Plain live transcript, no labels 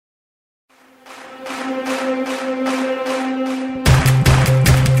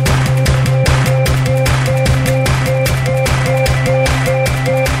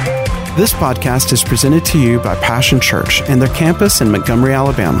This podcast is presented to you by Passion Church and their campus in Montgomery,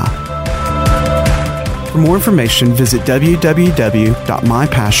 Alabama. For more information, visit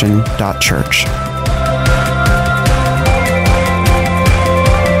www.mypassion.church.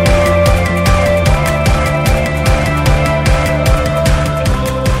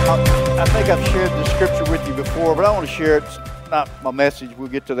 I think I've shared the scripture with you before, but I want to share it. It's not my message. We'll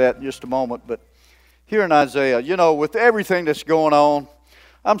get to that in just a moment. But here in Isaiah, you know, with everything that's going on,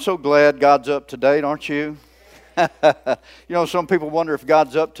 I'm so glad God's up to date, aren't you? You know, some people wonder if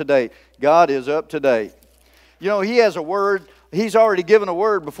God's up to date. God is up to date. You know, He has a word. He's already given a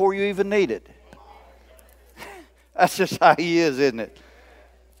word before you even need it. That's just how He is, isn't it?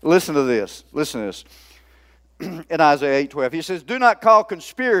 Listen to this. Listen to this. In Isaiah 8:12, He says, "Do not call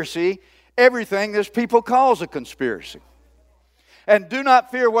conspiracy everything this people calls a conspiracy. And do not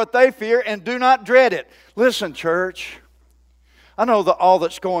fear what they fear, and do not dread it." Listen, church. I know all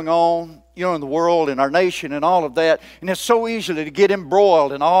that's going on, you know, in the world, in our nation, and all of that. And it's so easy to get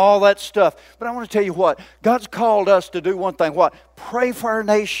embroiled in all that stuff. But I want to tell you what. God's called us to do one thing. What? Pray for our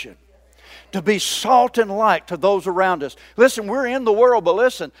nation. To be salt and light to those around us. Listen, we're in the world, but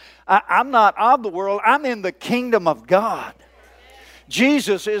listen, I'm not of the world. I'm in the kingdom of God.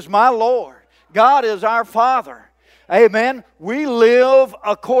 Jesus is my Lord. God is our Father. Amen. We live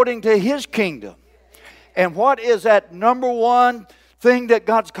according to His kingdom. And what is that number one thing that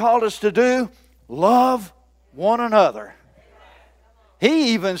God's called us to do? Love one another.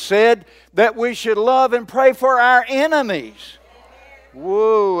 He even said that we should love and pray for our enemies.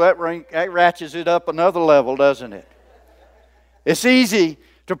 Whoa, that ratchets it up another level, doesn't it? It's easy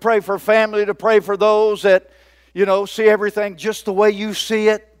to pray for family, to pray for those that, you know, see everything just the way you see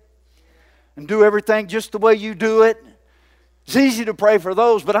it and do everything just the way you do it. It's easy to pray for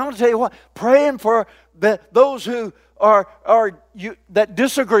those, but I want to tell you what, praying for those who that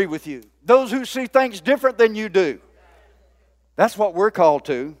disagree with you, those who see things different than you do. That's what we're called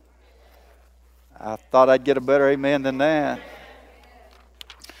to. I thought I'd get a better amen than that.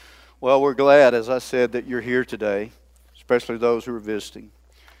 Well, we're glad, as I said, that you're here today, especially those who are visiting.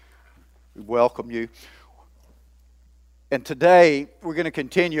 We welcome you. And today, we're going to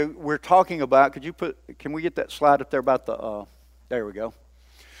continue. We're talking about, can we get that slide up there about there we go.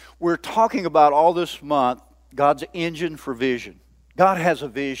 We're talking about all this month, God's engine for vision. God has a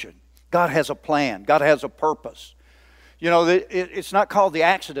vision. God has a plan. God has a purpose. You know, it's not called the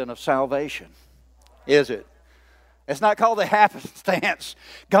accident of salvation, is it? It's not called the happenstance.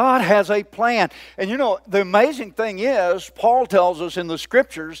 God has a plan. And you know, the amazing thing is, Paul tells us in the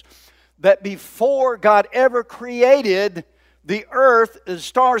Scriptures that before God ever created the earth, the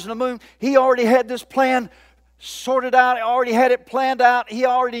stars and the moon, He already had this plan sorted out. He already had it planned out. He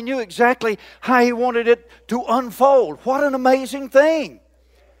already knew exactly how He wanted it to unfold. What an amazing thing.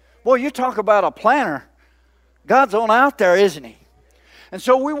 Boy, you talk about a planner. God's on out there, isn't He? And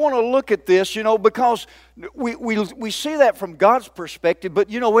so we want to look at this, you know, because we see that from God's perspective, but,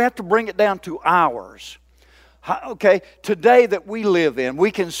 you know, we have to bring it down to ours. Okay, today that we live in,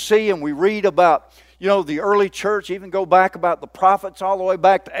 we can see and we read about, you know, the early church, even go back about the prophets all the way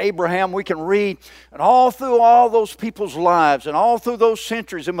back to Abraham. We can read, and all through all those people's lives and all through those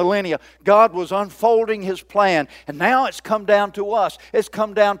centuries and millennia, God was unfolding His plan. And now it's come down to us. It's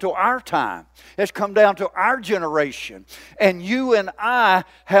come down to our time. It's come down to our generation. And you and I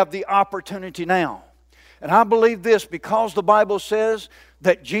have the opportunity now. And I believe this because the Bible says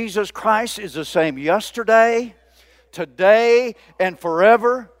that Jesus Christ is the same yesterday, today, and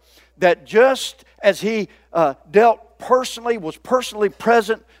forever. That just as He was personally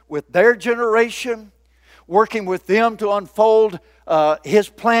present with their generation, working with them to unfold His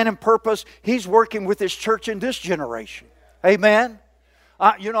plan and purpose, He's working with His church in this generation. Amen?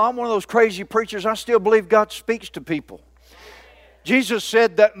 You know, I'm one of those crazy preachers. I still believe God speaks to people. Jesus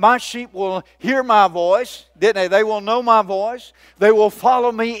said that my sheep will hear my voice, didn't they? They will know my voice. They will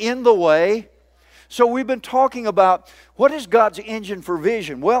follow me in the way. So we've been talking about what is God's engine for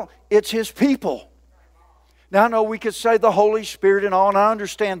vision? Well, it's His people. Now I know we could say the Holy Spirit and all, and I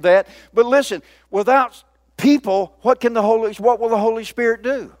understand that. But listen, without people, what will the Holy Spirit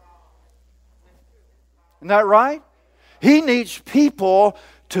do? Isn't that right? He needs people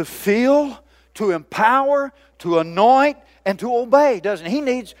to feel, to empower, to anoint, and to obey, doesn't He? He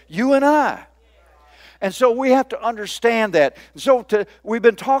needs you and I. And so we have to understand that. So we've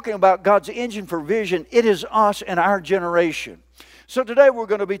been talking about God's engine for vision. It is us and our generation. So today we're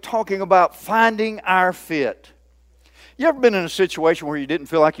going to be talking about finding our fit. You ever been in a situation where you didn't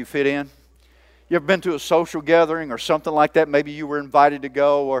feel like you fit in? You ever been to a social gathering or something like that? Maybe you were invited to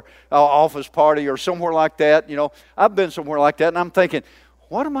go, or an office party or somewhere like that. You know, I've been somewhere like that, and I'm thinking,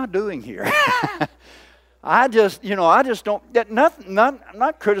 what am I doing here? I just don't, I'm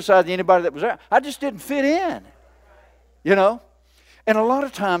not criticizing anybody that was there. I just didn't fit in, And a lot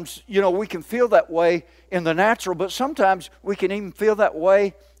of times, we can feel that way in the natural, but sometimes we can even feel that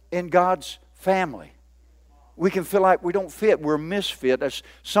way in God's family. We can feel like we don't fit. We're a misfit.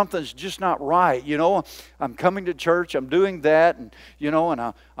 Something's just not right. I'm coming to church. I'm doing that, and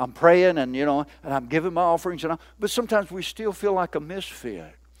I'm praying, and and I'm giving my offerings, but sometimes we still feel like a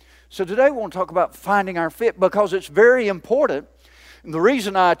misfit. So today we want to talk about finding our fit because it's very important. And the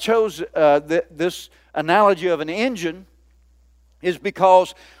reason I chose this analogy of an engine is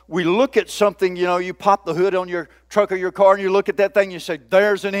because we look at something. You pop the hood on your truck or your car, and you look at that thing, and you say,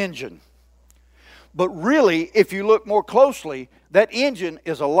 "There's an engine." But really, if you look more closely, that engine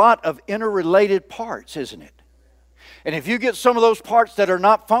is a lot of interrelated parts, isn't it? And if you get some of those parts that are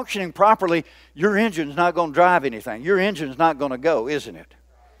not functioning properly, your engine's not going to drive anything. Your engine's not going to go, isn't it?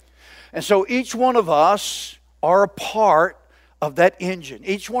 And so each one of us are a part of that engine.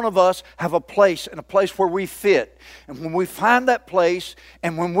 Each one of us have a place, and a place where we fit. And when we find that place,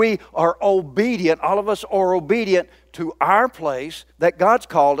 and when we are obedient, all of us are obedient to our place that God's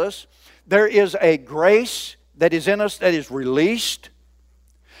called us, there is a grace that is in us that is released,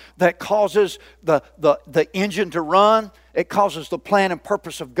 that causes the engine to run. It causes the plan and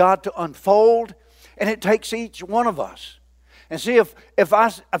purpose of God to unfold. And it takes each one of us. And see, if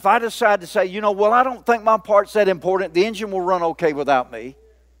I decide to say, I don't think my part's that important, the engine will run okay without me.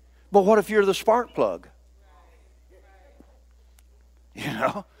 But what if you're the spark plug?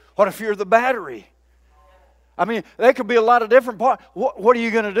 What if you're the battery? I mean, there could be a lot of different parts. What are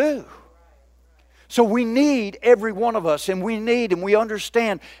you going to do? So we need every one of us, and we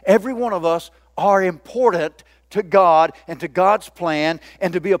understand every one of us are important to God and to God's plan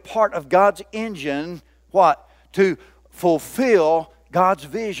and to be a part of God's engine, what? To fulfill God's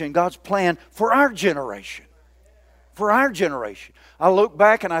vision, God's plan for our generation. For our generation. I look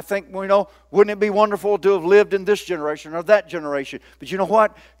back and I think, wouldn't it be wonderful to have lived in this generation or that generation? But you know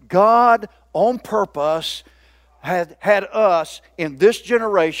what? God, on purpose, had us in this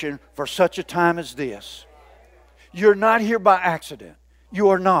generation for such a time as this. You're not here by accident. You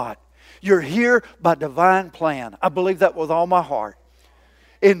are not. You're here by divine plan. I believe that with all my heart.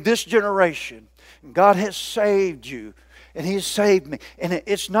 In this generation, God has saved you, and He has saved me. And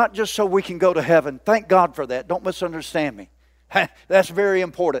it's not just so we can go to heaven. Thank God for that. Don't misunderstand me. That's very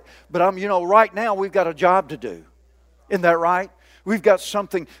important. But right now we've got a job to do. Isn't that right? We've got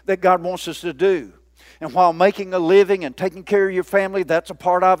something that God wants us to do. And while making a living and taking care of your family, that's a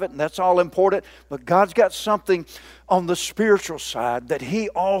part of it, and that's all important. But God's got something on the spiritual side that He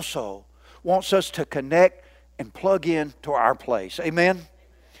also wants us to connect and plug in to our place. Amen?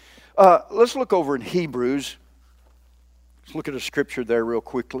 Let's look over in Hebrews. Let's look at a scripture there real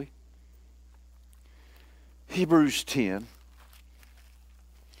quickly. Hebrews 10.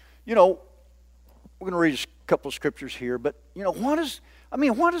 We're going to read a couple of scriptures here, but why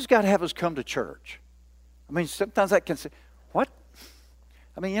does God have us come to church? Sometimes I can say, what?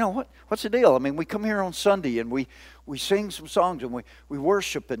 What's the deal? We come here on Sunday and we sing some songs and we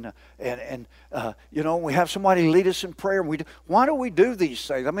worship and we have somebody lead us in prayer. Why do we do these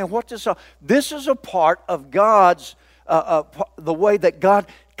things? This is a part of God's, the way that God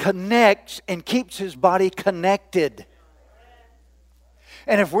connects and keeps His body connected.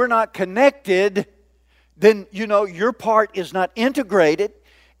 And if we're not connected, then, your part is not integrated.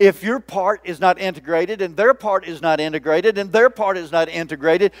 If your part is not integrated and their part is not integrated and their part is not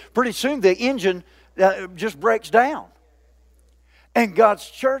integrated, pretty soon the engine just breaks down. And God's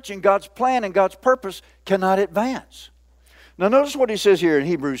church and God's plan and God's purpose cannot advance. Now notice what he says here in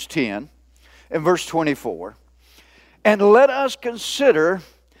Hebrews 10 and verse 24. And let us consider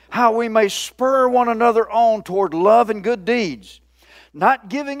how we may spur one another on toward love and good deeds, not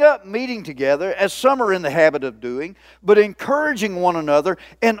giving up meeting together, as some are in the habit of doing, but encouraging one another,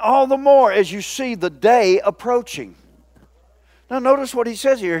 and all the more as you see the day approaching. Now notice what he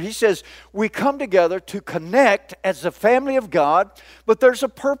says here. He says, we come together to connect as the family of God, but there's a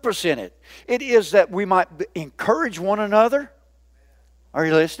purpose in it. It is that we might encourage one another. Are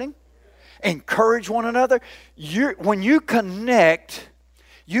you listening? Encourage one another. When you connect,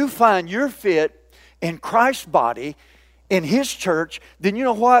 you find your fit in Christ's body, in His church, then you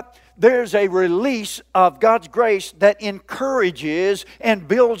know what? There's a release of God's grace that encourages and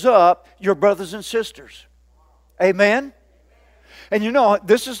builds up your brothers and sisters. Amen? And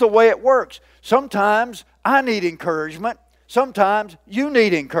this is the way it works. Sometimes I need encouragement. Sometimes you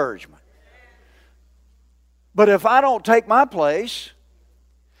need encouragement. But if I don't take my place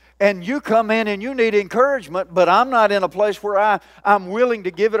and you come in and you need encouragement, but I'm not in a place where I'm willing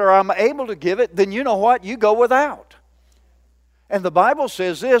to give it or I'm able to give it, then you know what? You go without. And the Bible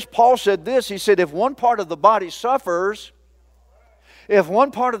says this, Paul said this, he said, if one part of the body suffers, the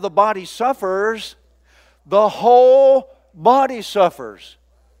whole body suffers.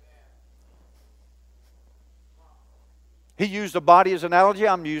 He used a body as an analogy,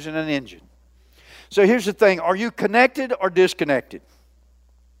 I'm using an engine. So here's the thing, are you connected or disconnected?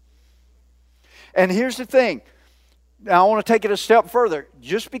 And here's the thing, now I want to take it a step further.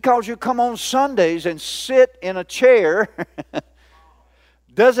 Just because you come on Sundays and sit in a chair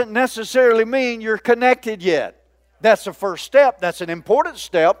doesn't necessarily mean you're connected yet. That's the first step. That's an important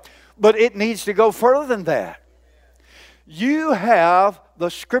step, but it needs to go further than that. You have, the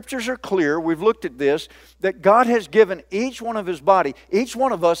Scriptures are clear, we've looked at this, that God has given each one of His body, each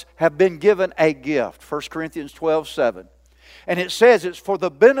one of us have been given a gift. 1 Corinthians 12:7. And it says it's for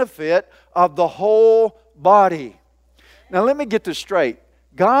the benefit of the whole body. Now let me get this straight.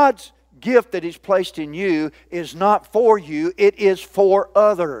 God's gift that He's placed in you is not for you, it is for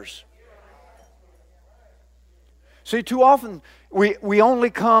others. See, too often we only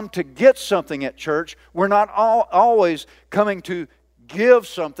come to get something at church. We're not always coming to give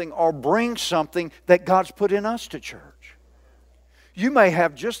something or bring something that God's put in us to church. You may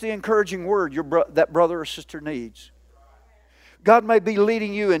have just the encouraging word that brother or sister needs. God may be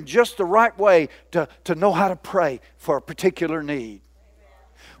leading you in just the right way to know how to pray for a particular need.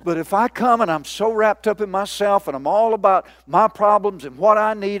 But if I come and I'm so wrapped up in myself and I'm all about my problems and what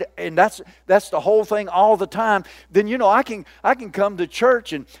I need, and that's the whole thing all the time, then I can come to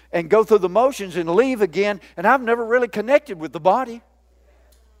church and go through the motions and leave again, and I've never really connected with the body.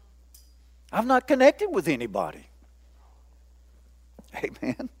 I've not connected with anybody.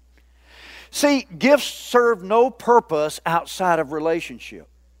 Amen. See, gifts serve no purpose outside of relationship.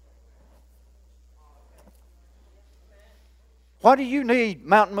 Why do you need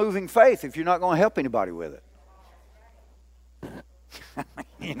mountain-moving faith if you're not going to help anybody with it?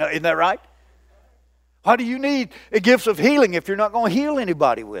 Isn't that right? Why do you need gifts of healing if you're not going to heal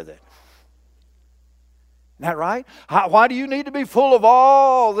anybody with it? Isn't that right? Why do you need to be full of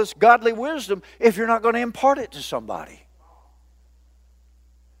all this godly wisdom if you're not going to impart it to somebody?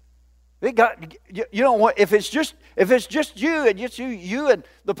 If it's just you and you and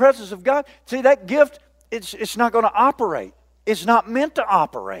the presence of God, see, that gift, it's not going to operate. It's not meant to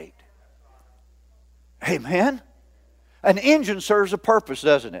operate. Amen? An engine serves a purpose,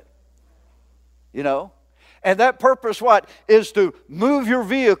 doesn't it? And that purpose, what? Is to move your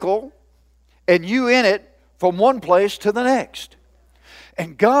vehicle and you in it from one place to the next.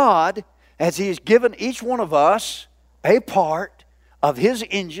 And God, as He has given each one of us a part of His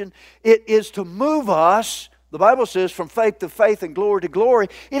engine, it is to move us, the Bible says, from faith to faith and glory to glory.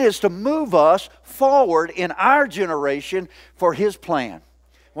 It is to move us forward in our generation for His plan.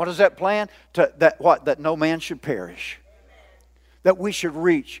 What is that plan? That no man should perish. That we should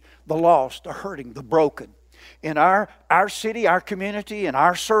reach the lost, the hurting, the broken. In our city, our community, in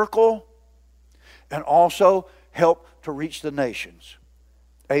our circle. And also help to reach the nations.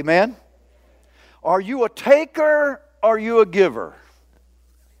 Amen? Are you a taker or are you a giver?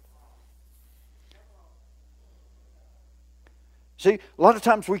 See, a lot of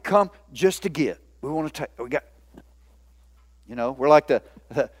times we come just to get. We want to take. We're like the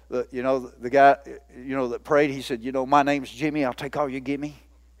guy, that prayed. He said, my name's Jimmy. I'll take all you give me.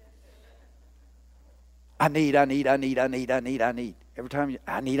 I need. Every time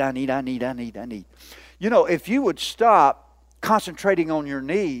I need. If you would stop concentrating on your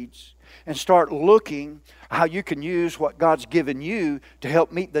needs and start looking how you can use what God's given you to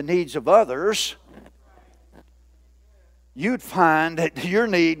help meet the needs of others, you'd find that your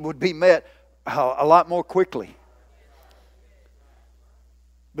need would be met a lot more quickly.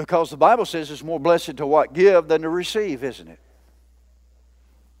 Because the Bible says it's more blessed to what? Give than to receive, isn't it?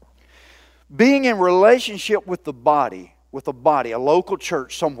 Being in relationship with the body, a local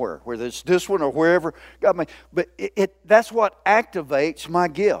church somewhere, whether it's this one or wherever God may, but that's what activates my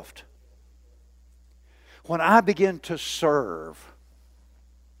gift. When I begin to serve,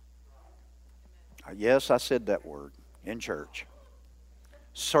 yes, I said that word. In church.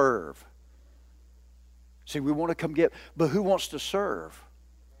 Serve. See, we want to come get, but who wants to serve?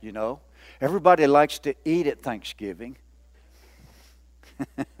 Everybody likes to eat at Thanksgiving.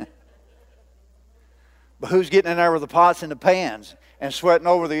 But who's getting in there with the pots and the pans and sweating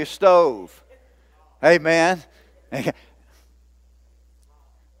over the stove? Amen.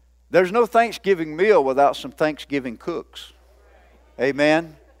 There's no Thanksgiving meal without some Thanksgiving cooks.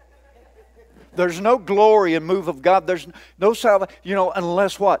 Amen. There's no glory and move of God. There's no salvation,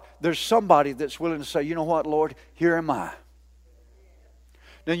 unless what? There's somebody that's willing to say, you know what, Lord, here am I.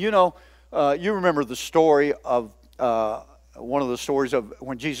 Now, you remember the story of, one of the stories of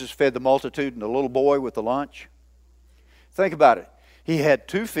when Jesus fed the multitude and the little boy with the lunch. Think about it. He had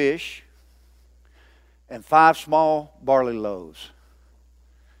 2 fish and 5 small barley loaves.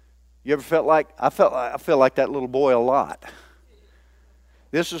 You ever felt like, I feel like that little boy a lot.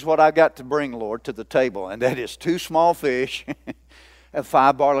 This is what I got to bring, Lord, to the table, and that is 2 small fish and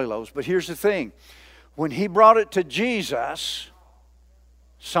 5 barley loaves. But here's the thing. When he brought it to Jesus,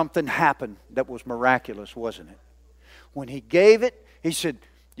 something happened that was miraculous, wasn't it? When he gave it, he said,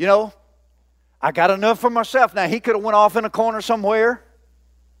 I got enough for myself. Now, he could have went off in a corner somewhere.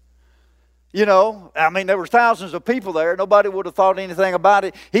 There were thousands of people there. Nobody would have thought anything about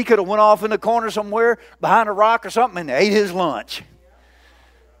it. He could have went off in a corner somewhere behind a rock or something and ate his lunch.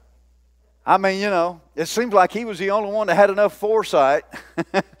 It seems like he was the only one that had enough foresight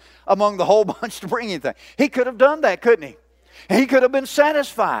among the whole bunch to bring anything. He could have done that, couldn't he? And he could have been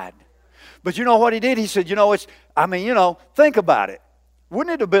satisfied. But you know what he did? He said, think about it.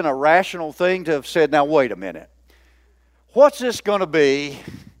 Wouldn't it have been a rational thing to have said, now wait a minute. What's this going to be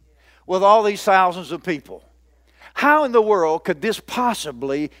with all these thousands of people? How in the world could this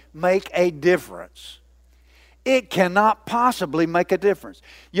possibly make a difference? It cannot possibly make a difference.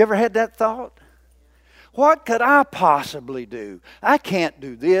 You ever had that thought? What could I possibly do? I can't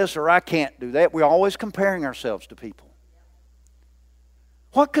do this or I can't do that. We're always comparing ourselves to people.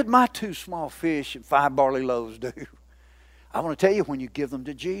 What could my 2 small fish and 5 barley loaves do? I want to tell you, when you give them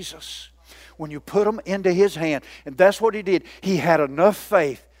to Jesus, when you put them into His hand, and that's what He did. He had enough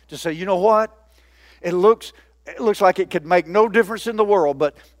faith to say, you know what? It looks like it could make no difference in the world,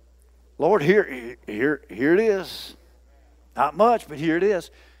 but Lord, here it is. Not much, but here it is.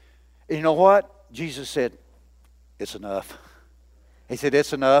 And you know what? Jesus said, it's enough. He said,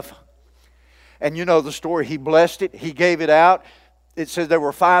 it's enough. And you know the story. He blessed it. He gave it out. It says there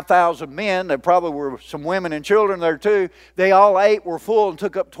were 5,000 men. There probably were some women and children there too. They all ate, were full, and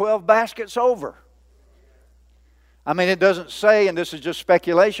took up 12 baskets over. It doesn't say, and this is just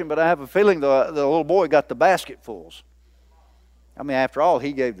speculation, but I have a feeling the little boy got the basketfuls. After all,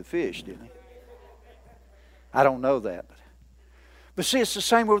 he gave the fish, didn't he? I don't know that. But see, it's the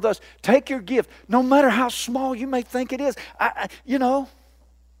same with us. Take your gift, no matter how small you may think it is.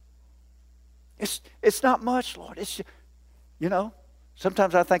 It's not much, Lord. It's,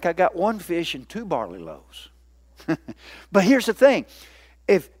 sometimes I think I got 1 fish and 2 barley loaves. But here's the thing.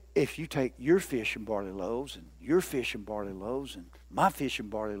 If you take your fish and barley loaves and your fish and barley loaves and my fish and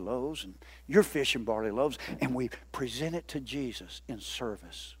barley loaves and your fish and barley loaves, and we present it to Jesus in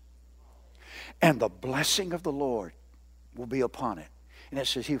service, and the blessing of the Lord will be upon it. And it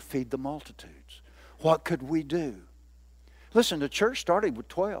says He'll feed the multitudes. What could we do? Listen, the church started with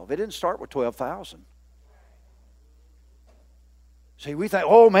 12. It didn't start with 12,000. See, we think,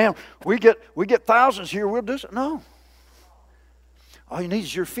 oh man, we get thousands here, we'll do something. No. All you need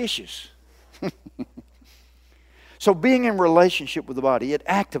is your fishes. So being in relationship with the body, it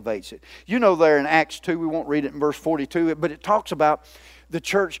activates it. There in Acts 2, we won't read it in verse 42, but it talks about the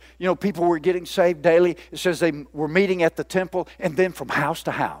church. People were getting saved daily. It says they were meeting at the temple and then from house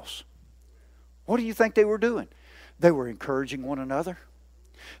to house. What do you think they were doing? They were encouraging one another.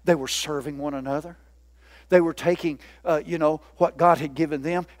 They were serving one another. They were taking, what God had given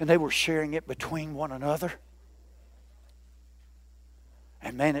them, and they were sharing it between one another.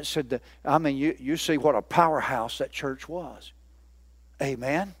 And man, it said that, you see what a powerhouse that church was.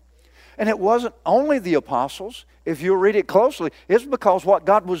 Amen. And it wasn't only the apostles. If you read it closely, it's because what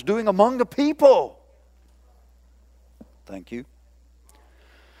God was doing among the people. Thank you.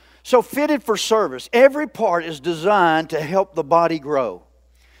 So fitted for service. Every part is designed to help the body grow.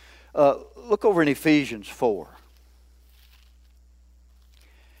 Look over in Ephesians 4.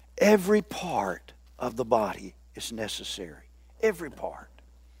 Every part of the body is necessary. Every part.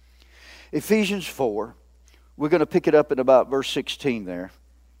 Ephesians 4, we're going to pick it up in about verse 16 there.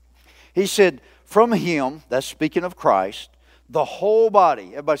 He said, from Him, that's speaking of Christ, the whole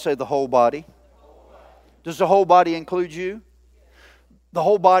body. Everybody say the whole body. Does the whole body include you? The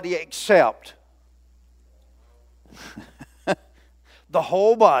whole body except. The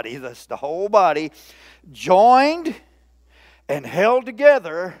whole body, that's the whole body, joined and held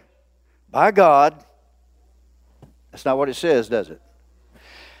together by God. That's not what it says, does it?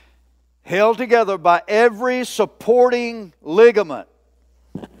 Held together by every supporting ligament.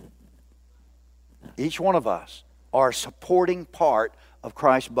 Each one of us are a supporting part of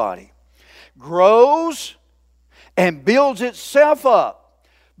Christ's body. Grows and builds itself up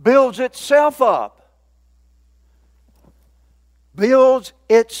builds itself up. Builds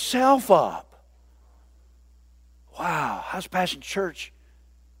itself up. Wow, how's Passion Church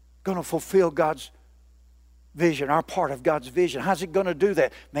going to fulfill God's vision, our part of God's vision? How's it going to do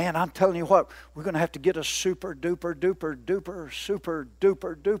that? Man, I'm telling you what, we're going to have to get a super duper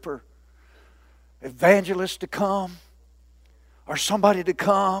duper evangelist to come, or somebody to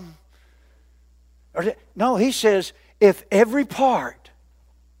come. No, he says, if every part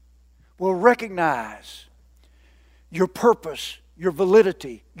will recognize your purpose, your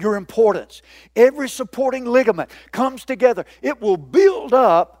validity, your importance, every supporting ligament comes together, it will build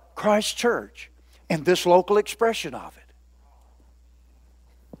up Christ's church and this local expression of it.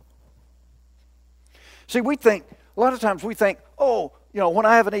 See, a lot of times we think, oh, when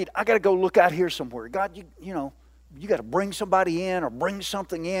I have a need, I got to go look out here somewhere. God, you got to bring somebody in or bring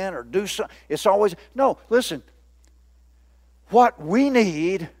something in or do something. It's always, no, listen. What we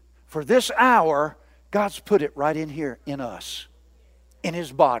need for this hour, God's put it right in here in us, in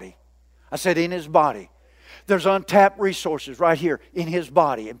His body. I said in His body. There's untapped resources right here in His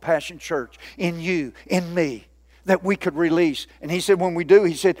body, in Passion Church, in you, in me, that we could release. And He said when we do,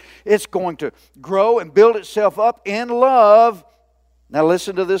 He said it's going to grow and build itself up in love. Now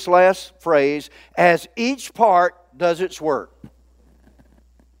listen to this last phrase, as each part does its work.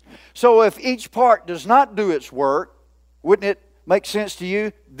 So if each part does not do its work, wouldn't it make sense to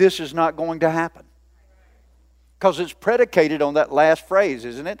you? This is not going to happen. Because it's predicated on that last phrase,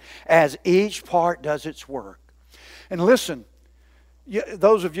 isn't it? As each part does its work. And listen,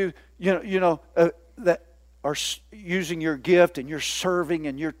 those of you, that are using your gift and you're serving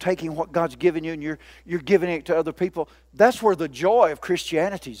and you're taking what God's given you and you're giving it to other people, that's where the joy of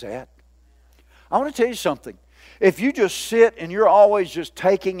Christianity's at. I want to tell you something. If you just sit and you're always just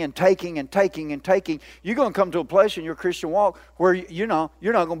taking and taking and taking and taking, you're going to come to a place in your Christian walk where you're not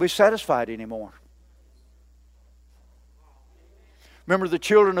going to be satisfied anymore. Remember the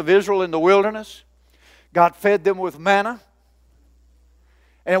children of Israel in the wilderness? God fed them with manna.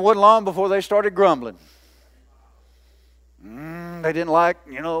 And it wasn't long before they started grumbling. They didn't like,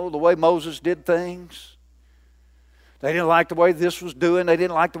 the way Moses did things. They didn't like the way this was doing. They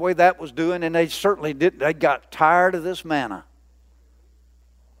didn't like the way that was doing. And they certainly didn't. They got tired of this manna.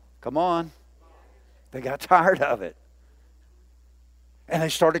 Come on. They got tired of it. And they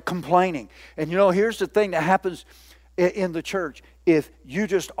started complaining. And here's the thing that happens in the church. If you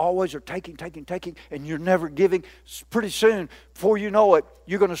just always are taking, and you're never giving, pretty soon, before you know it,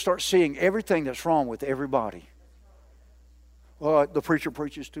 you're going to start seeing everything that's wrong with everybody. Well, the preacher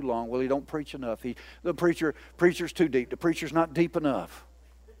preaches too long. Well, he don't preach enough. The preacher's too deep. The preacher's not deep enough.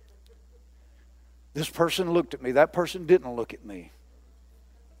 This person looked at me. That person didn't look at me.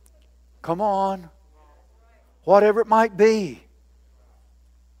 Come on. Whatever it might be.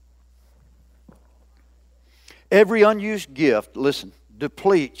 Every unused gift, listen,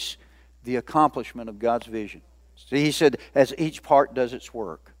 depletes the accomplishment of God's vision. See, He said, as each part does its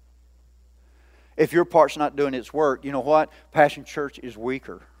work. If your part's not doing its work, you know what? Passion Church is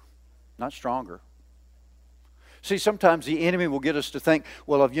weaker, not stronger. See, sometimes the enemy will get us to think,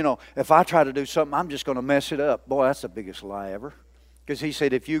 well, if I try to do something, I'm just going to mess it up. Boy, that's the biggest lie ever. Because he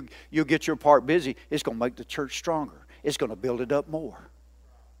said if you get your part busy, it's going to make the church stronger. It's going to build it up more.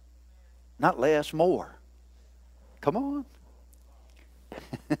 Not less, more. Come on.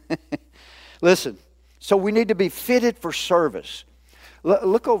 Listen, so we need to be fitted for service.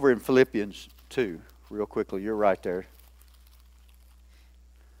 Look over in Philippians 2 real quickly. You're right there.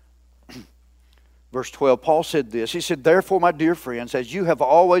 Verse 12, Paul said this. He said, therefore, my dear friends, as you have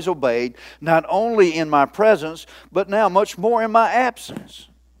always obeyed, not only in my presence, but now much more in my absence,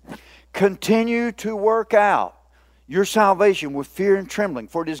 continue to work out your salvation with fear and trembling.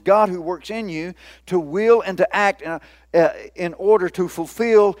 For it is God who works in you to will and to act in order to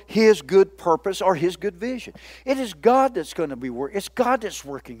fulfill His good purpose or His good vision. It is God that's going to be working. It's God that's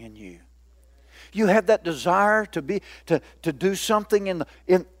working in you. You have that desire to do something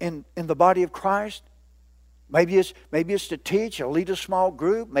in the body of Christ. Maybe it's to teach or lead a small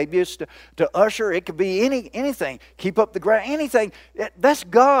group. Maybe it's to usher. It could be anything. Keep up the ground. Anything. That's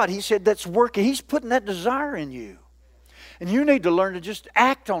God. He said that's working. He's putting that desire in you. And you need to learn to just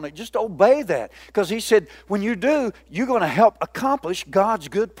act on it. Just obey that. Because He said when you do, you're going to help accomplish God's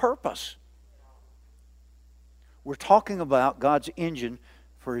good purpose. We're talking about God's engine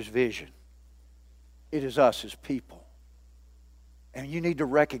for His vision. It is us as people. And you need to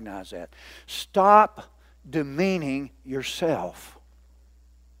recognize that. Stop demeaning yourself.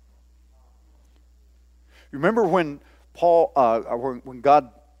 Remember when when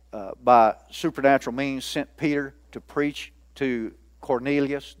God, by supernatural means, sent Peter to preach to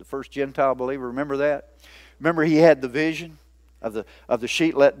Cornelius, the first Gentile believer. Remember that? Remember he had the vision of the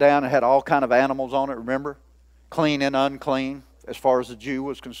sheet let down and had all kind of animals on it, remember? Clean and unclean, as far as the Jew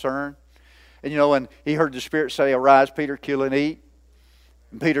was concerned. And and he heard the Spirit say, "Arise, Peter, kill and eat."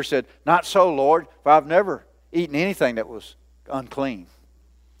 And Peter said, "Not so, Lord, for I've never eaten anything that was unclean."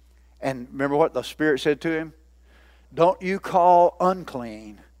 And remember what the Spirit said to him? "Don't you call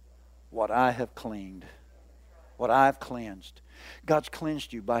unclean what I have cleaned, what I have cleansed." God's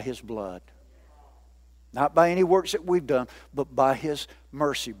cleansed you by His blood. Not by any works that we've done, but by His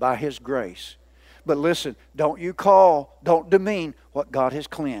mercy, by His grace. But listen, don't demean what God has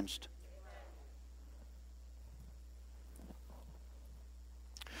cleansed.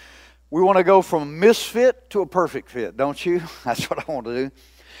 We want to go from a misfit to a perfect fit, don't you? That's what I want to do.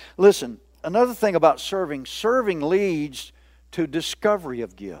 Listen, another thing about serving leads to discovery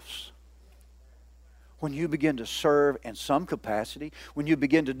of gifts. When you begin to serve in some capacity, when you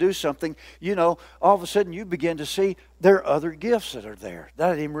begin to do something, all of a sudden you begin to see there are other gifts that are there that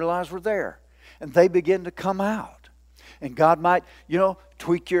I didn't even realize were there. And they begin to come out. And God might,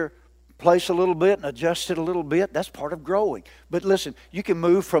 tweak your place a little bit and adjust it a little bit. That's part of growing. But listen, you can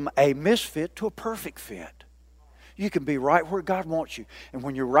move from a misfit to a perfect fit. You can be right where God wants you. And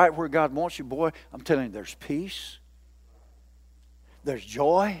when you're right where God wants you, boy, I'm telling you, there's peace. There's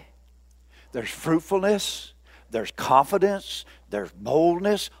joy. There's fruitfulness, there's confidence, there's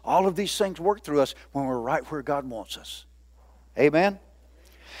boldness. All of these things work through us when we're right where God wants us. Amen?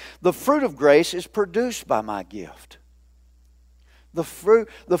 The fruit of grace is produced by my gift. The fruit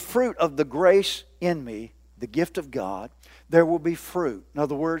of the grace in me, the gift of God, there will be fruit. In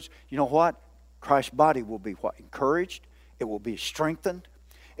other words, you know what? Christ's body will be what? Encouraged. It will be strengthened.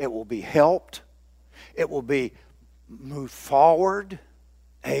 It will be helped. It will be moved forward.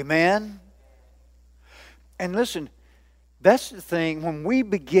 Amen? And listen, that's the thing, when we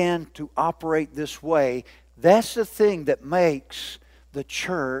begin to operate this way, that's the thing that makes the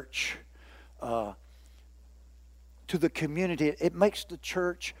church to the community. It makes the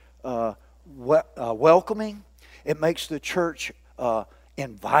church welcoming. It makes the church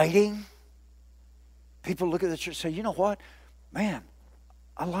inviting. People look at the church and say, "You know what? Man,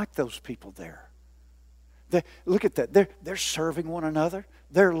 I like those people there. Look at that. They're serving one another.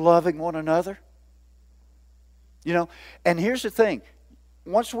 They're loving one another." And here's the thing.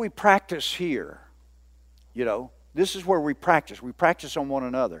 Once we practice here, this is where we practice. We practice on one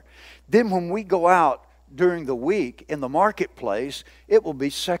another. Then when we go out during the week in the marketplace, it will be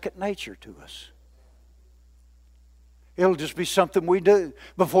second nature to us. It'll just be something we do.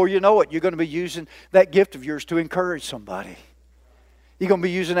 Before you know it, you're going to be using that gift of yours to encourage somebody. You're going to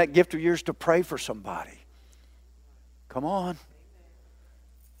be using that gift of yours to pray for somebody. Come on.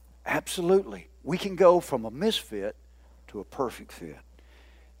 Absolutely. We can go from a misfit to a perfect fit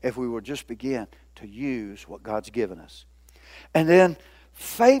if we will just begin to use what God's given us. And then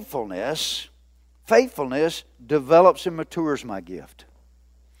faithfulness develops and matures my gift.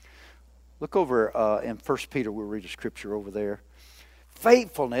 Look over in 1 Peter, we'll read a scripture over there.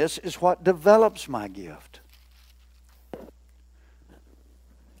 Faithfulness is what develops my gift.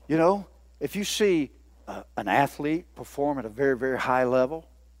 If you see an athlete perform at a very, very high level,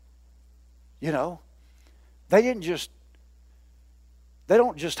 they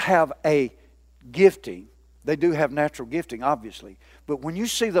don't just have a gifting. They do have natural gifting, obviously. But when you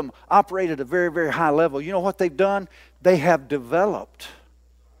see them operate at a very, very high level, you know what they've done? They have developed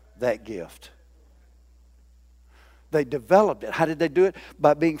that gift. They developed it. How did they do it?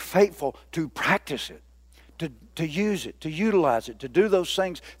 By being faithful to practice it, to use it, to utilize it, to do those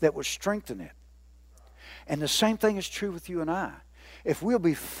things that would strengthen it. And the same thing is true with you and I. If we'll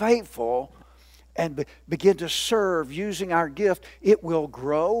be faithful and begin to serve using our gift, it will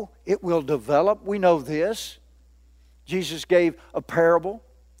grow, it will develop. We know this. Jesus gave a parable,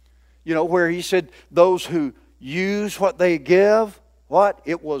 where He said those who use what they give,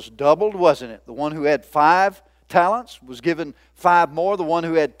 it was doubled, wasn't it? The one who had 5 talents was given 5 more. The one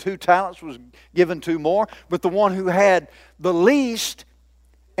who had 2 talents was given 2 more. But the one who had the least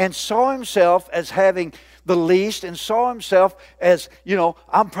and saw himself as having the least and saw himself as,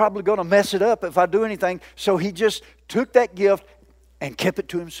 I'm probably going to mess it up if I do anything. So he just took that gift and kept it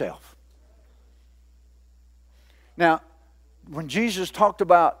to himself. Now, when Jesus talked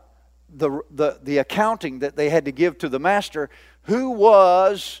about the accounting that they had to give to the master, who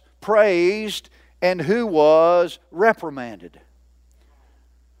was praised and who was reprimanded?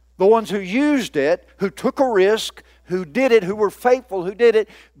 The ones who used it, who took a risk, who did it, who were faithful, who did it,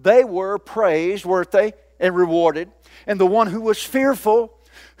 they were praised, weren't they? And rewarded. And the one who was fearful,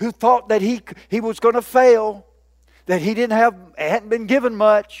 who thought that he was going to fail, that he hadn't been given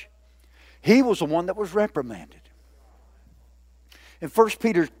much. He was the one that was reprimanded. In 1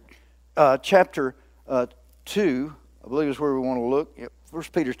 Peter chapter 2, I believe is where we want to look. Yep, 1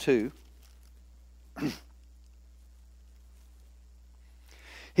 Peter 2.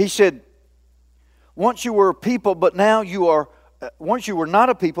 He said, once you were a people, but now you are, once you were not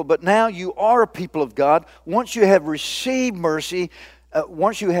a people, but now you are a people of God. Once you have received mercy,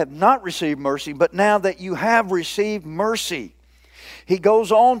 once you have not received mercy, but now that you have received mercy. He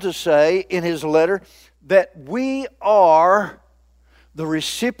goes on to say in his letter that we are the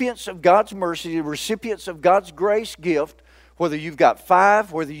recipients of God's mercy, the recipients of God's grace gift, whether you've got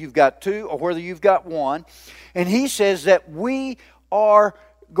 5, whether you've got 2, or whether you've got 1. And he says that we are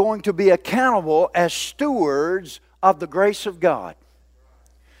going to be accountable as stewards of the grace of God.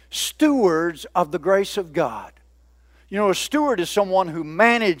 Stewards of the grace of God. You know, a steward is someone who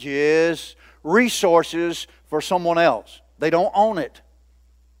manages resources for someone else. They don't own it.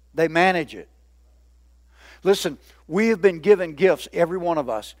 They manage it. Listen, we have been given gifts, every one of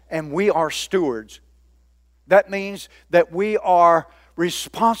us, and we are stewards. That means that we are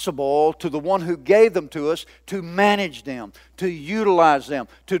responsible to the one who gave them to us to manage them, to utilize them,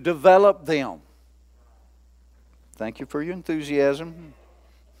 to develop them. Thank you for your enthusiasm.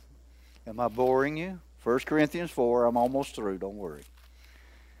 Am I boring you? 1 Corinthians 4, I'm almost through, don't worry.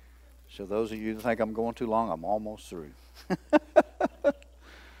 So those of you that think I'm going too long, I'm almost through.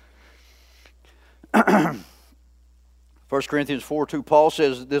 1 Corinthians 4:2, Paul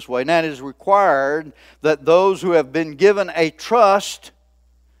says it this way, now it is required that those who have been given a trust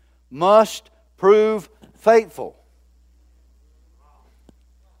must prove faithful.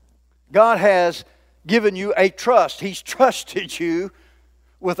 God has given you a trust. He's trusted you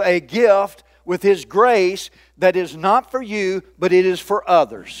with a gift, with His grace that is not for you, but it is for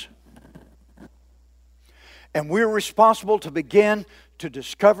others. And we're responsible to begin to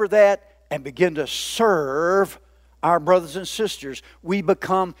discover that and begin to serve our brothers and sisters. We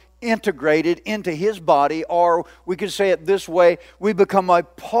become integrated into His body, or we could say it this way, we become a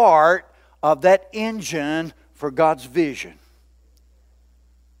part of that engine for God's vision.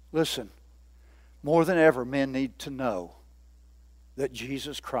 Listen, more than ever, men need to know that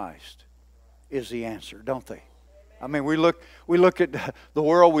Jesus Christ is the answer, don't they? I mean, we look at the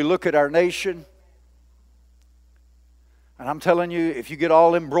world, we look at our nation, and I'm telling you, if you get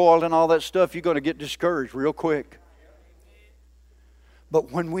all embroiled in all that stuff, you're going to get discouraged real quick.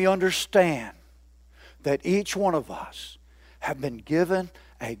 But when we understand that each one of us have been given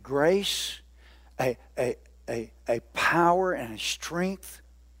a grace, a power and a strength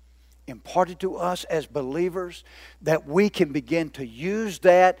imparted to us as believers, that we can begin to use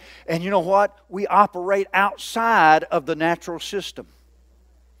that. And you know what? We operate outside of the natural system.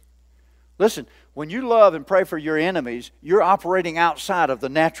 Listen, when you love and pray for your enemies, you're operating outside of the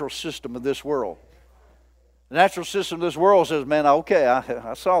natural system of this world. The natural system of this world says, man, okay,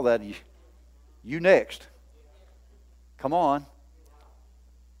 I saw that. You next. Come on.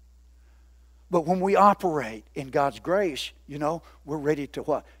 But when we operate in God's grace, you know, we're ready to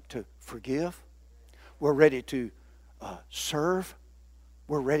what? To forgive. We're ready to serve.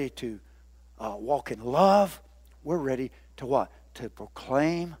 We're ready to walk in love. We're ready to what? To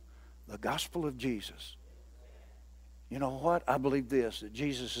proclaim the gospel of Jesus. You know what? I believe this, that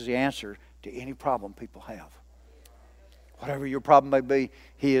Jesus is the answer to any problem people have. Whatever your problem may be,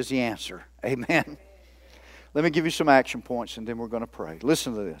 He is the answer. Amen. Let me give you some action points and then we're going to pray.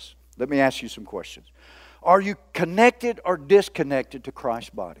 Listen to this. Let me ask you some questions. Are you connected or disconnected to Christ's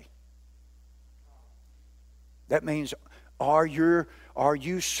body? That means, are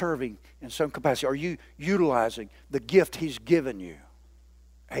you serving in some capacity? Are you utilizing the gift He's given you?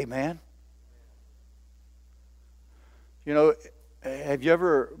 Amen. You know, have you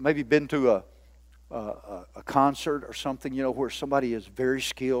ever maybe been to a concert or something, you know, where somebody is very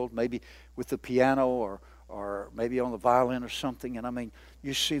skilled, maybe with the piano or maybe on the violin or something, and I mean,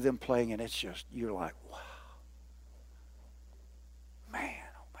 you see them playing and it's just, you're like, wow. Man,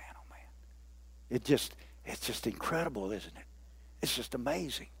 oh man, oh man. It's just incredible, isn't it? It's just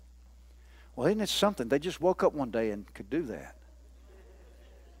amazing. Well, isn't it something? They just woke up one day and could do that.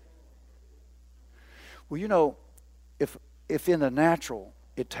 Well, you know, if in the natural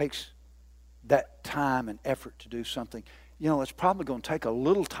it takes that time and effort to do something, you know, it's probably going to take a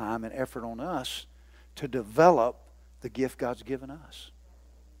little time and effort on us to develop the gift God's given us.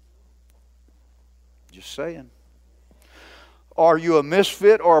 Just saying. Are you a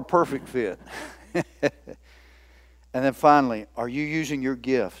misfit or a perfect fit? And then finally, are you using your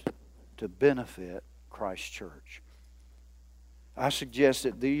gift to benefit Christ's church? I suggest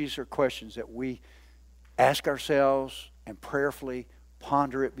that these are questions that we ask ourselves and prayerfully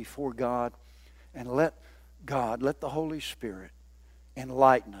ponder it before God, and let the Holy Spirit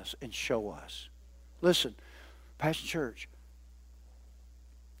enlighten us and show us. Listen, Passion Church,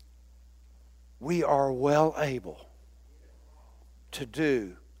 we are well able to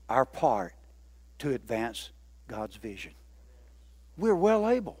do our part to advance God's vision. We're well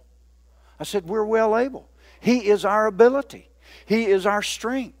able. I said we're well able. He is our ability. He is our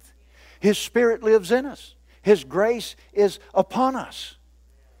strength. His Spirit lives in us. His grace is upon us.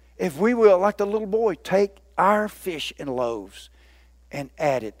 If we will, like the little boy, take our fish and loaves and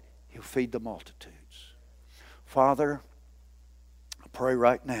add it, He'll feed the multitudes. Father, I pray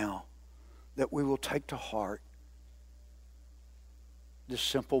right now that we will take to heart this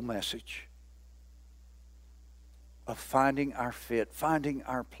simple message of finding our fit, finding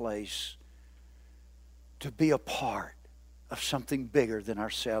our place, to be a part of something bigger than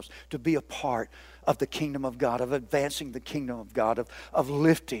ourselves, to be a part of the kingdom of God, of advancing the kingdom of God, of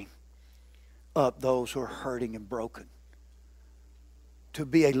lifting up those who are hurting and broken, to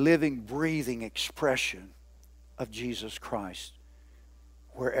be a living, breathing expression of Jesus Christ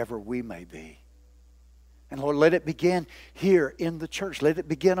wherever we may be. And Lord, let it begin here in the church. Let it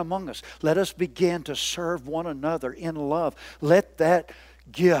begin among us. Let us begin to serve one another in love. Let that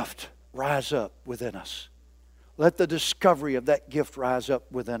gift rise up within us. Let the discovery of that gift rise up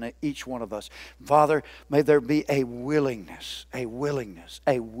within each one of us. Father, may there be a willingness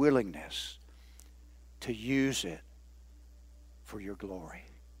to use it for your glory.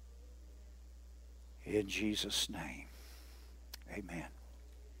 In Jesus' name, amen.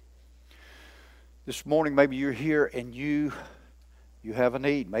 This morning, maybe you're here and you have a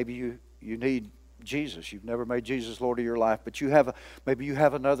need. Maybe you need Jesus. You've never made Jesus Lord of your life, but maybe you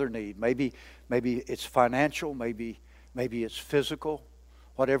have another need. Maybe it's financial. Maybe it's physical.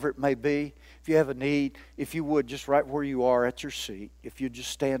 Whatever it may be. If you have a need, if you would, just right where you are at your seat, if you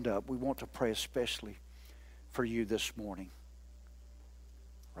just stand up, we want to pray especially for you this morning.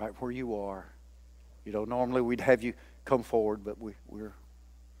 Right where you are. You know, normally we'd have you come forward, but we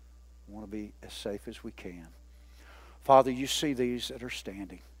want to be as safe as we can. Father, you see these that are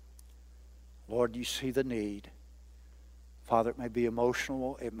standing. Lord, you see the need. Father, it may be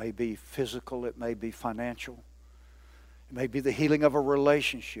emotional, it may be physical, it may be financial. It may be the healing of a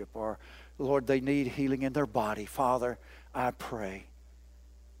relationship, or, Lord, they need healing in their body. Father, I pray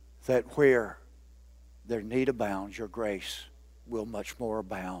that where their need abounds, your grace will much more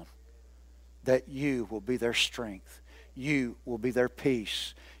abound. That you will be their strength. You will be their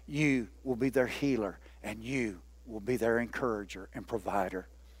peace. You will be their healer. And you will be their encourager and provider.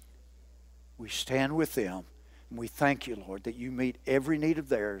 We stand with them. And we thank you, Lord, that you meet every need of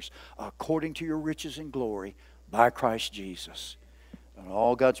theirs according to your riches and glory by Christ Jesus. And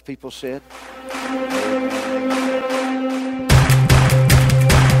all God's people said,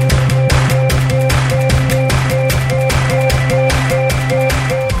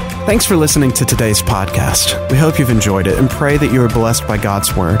 Thanks for listening to today's podcast. We hope you've enjoyed it and pray that you are blessed by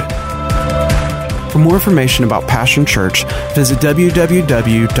God's Word. For more information about Passion Church, visit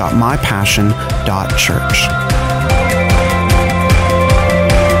www.mypassion.church.